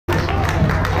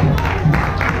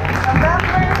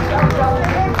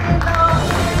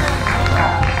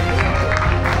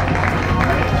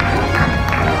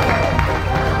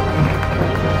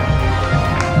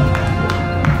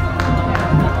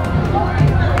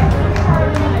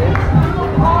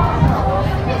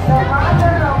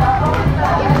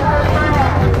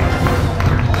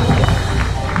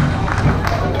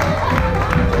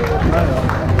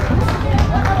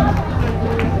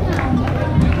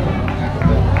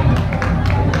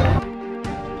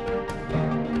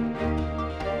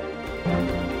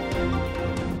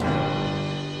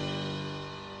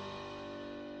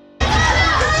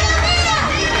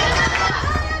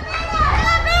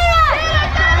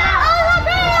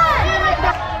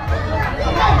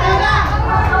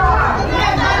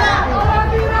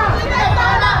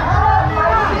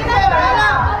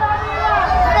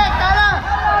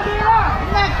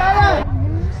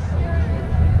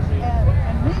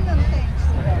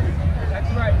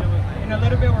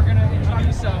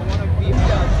one of the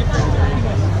different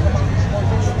Filipinos.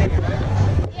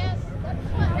 Yes, that's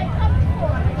what they come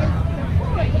for.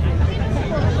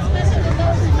 Especially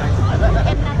those in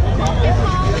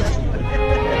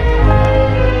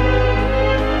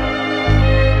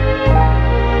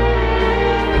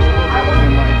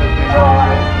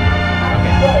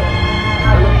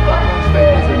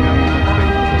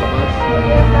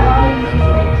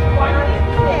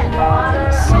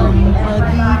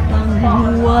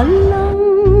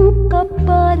walang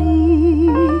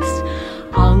kaparis,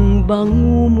 ang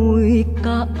bango mo'y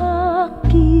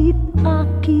kaakit-akit,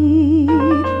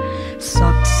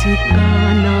 saksi ka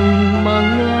ng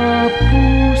mga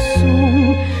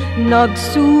pusong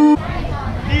nagsu...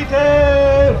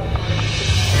 Detail!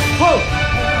 Halt!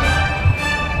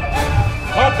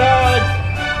 Outside!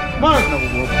 Mark!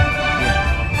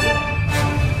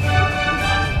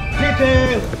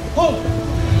 Detail! Halt!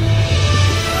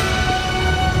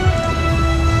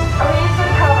 Please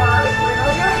recover,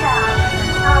 remove your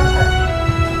hands, Anthems.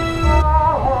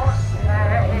 Oh,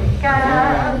 say,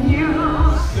 can you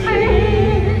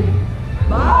see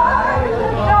by the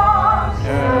dawn's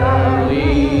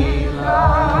early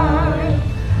light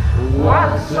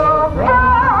what so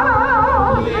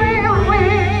proudly we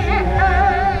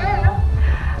hailed,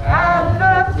 and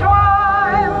the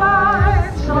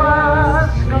twilight's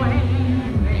last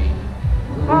gleaming,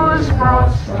 whose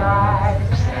broad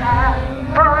stripes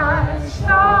and bright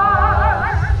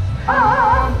stars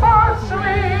upon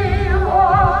we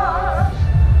watched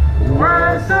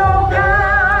were so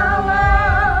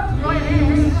gallantly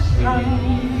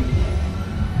streamed,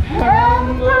 and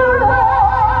the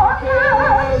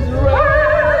rocket's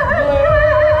red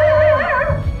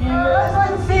glare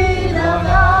napansin ang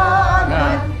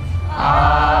ating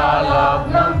alab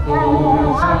ng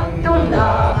pusang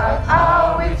tula at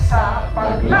awit sa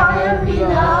paglayang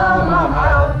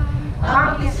pinamahal.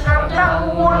 Ang israp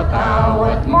ng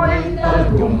watawat mo'y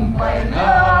tagumpay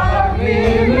na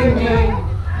naglilingling,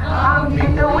 ang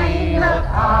bituin at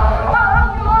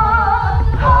arang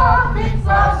maghapit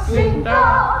sa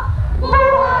sinta,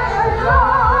 buhay ang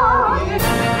langit.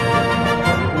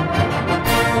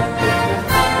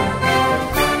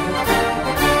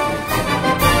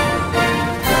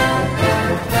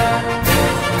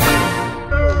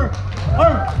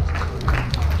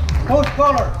 Post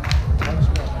color!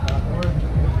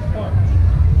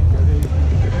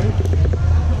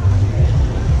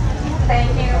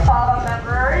 Thank you, fellow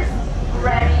members,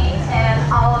 Remy, and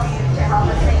all of you to help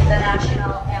us sing the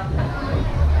national anthem.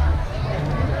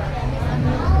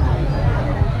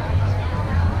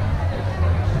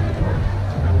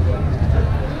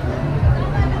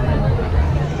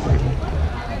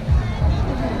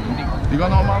 Di ka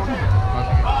na umawag?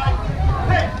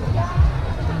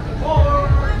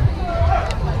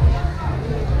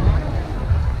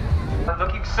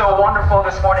 Looking so wonderful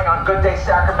this morning on Good Day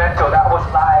Sacramento. That was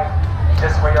live,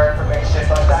 just for your information.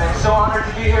 But I am so honored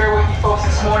to be here with you folks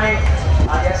this morning.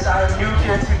 Yes, I am new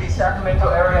here to the Sacramento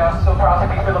area. I'm so proud to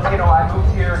be Filipino. I moved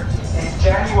here in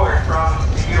January from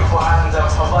the beautiful island of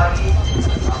Hawaii,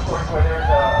 of course, where there's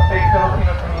a big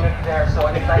Filipino community there. So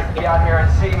it's nice to be out here and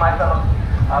see my fellow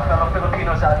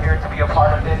Filipinos out here to be a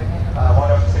part of it. One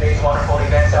of today's wonderful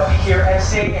events. I'll be here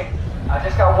emceeing. I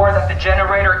just got word that the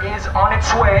generator is on its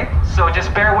way, so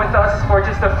just bear with us for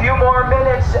just a few more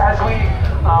minutes as we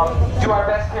do our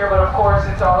best here. But of course,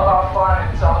 it's all about fun,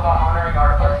 and it's all about honoring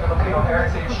our Filipino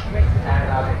heritage and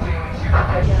continuing to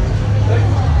protect.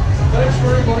 Thanks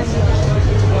very much.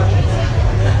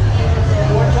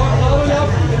 Want to talk loud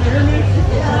enough? Can you hear me?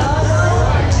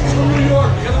 Yes. It's from New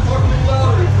York. You gotta talk a little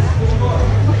louder. It's from New York.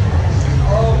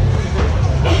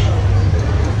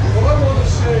 What I want to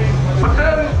say, but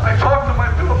then I talked to my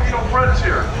Filipino friends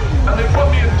here, and they put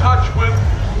me in touch with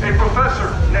a professor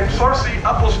named Sorsi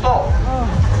Apostol.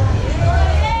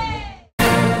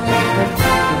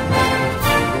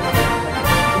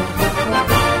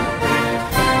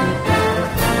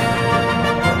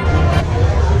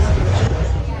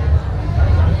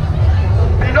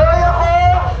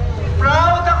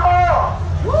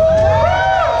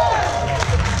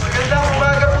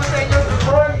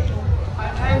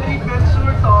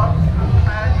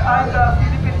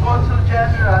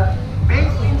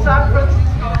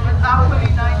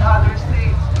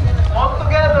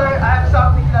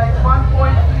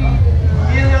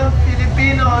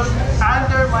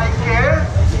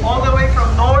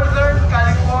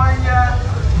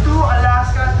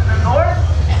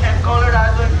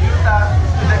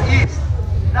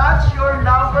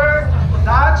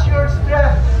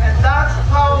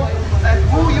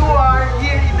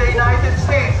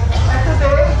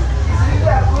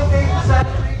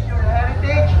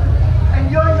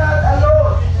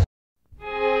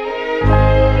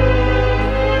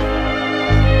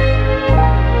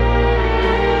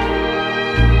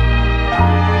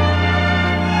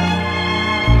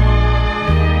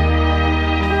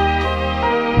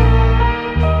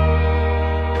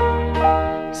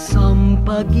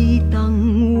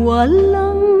 Sampagitang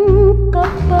walang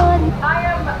kapalit. I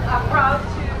am proud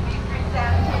to be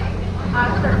presenting a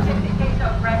certificate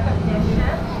of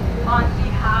recognition on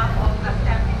behalf of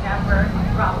Assembly Member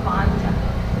Ramonda.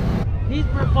 He's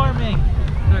performing.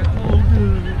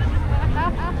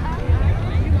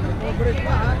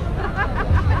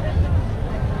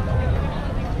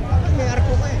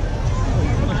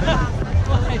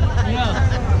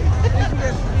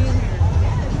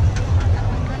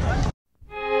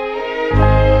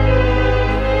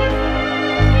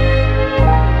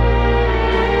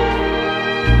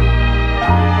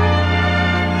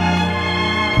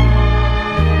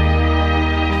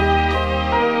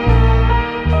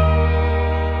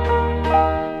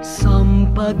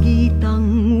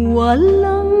 Sampagitang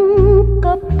walang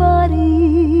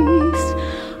kaparis,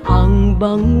 ang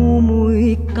bango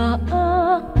mo'y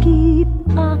kaakit-akit.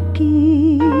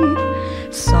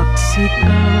 Saksi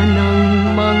ka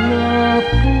ng mga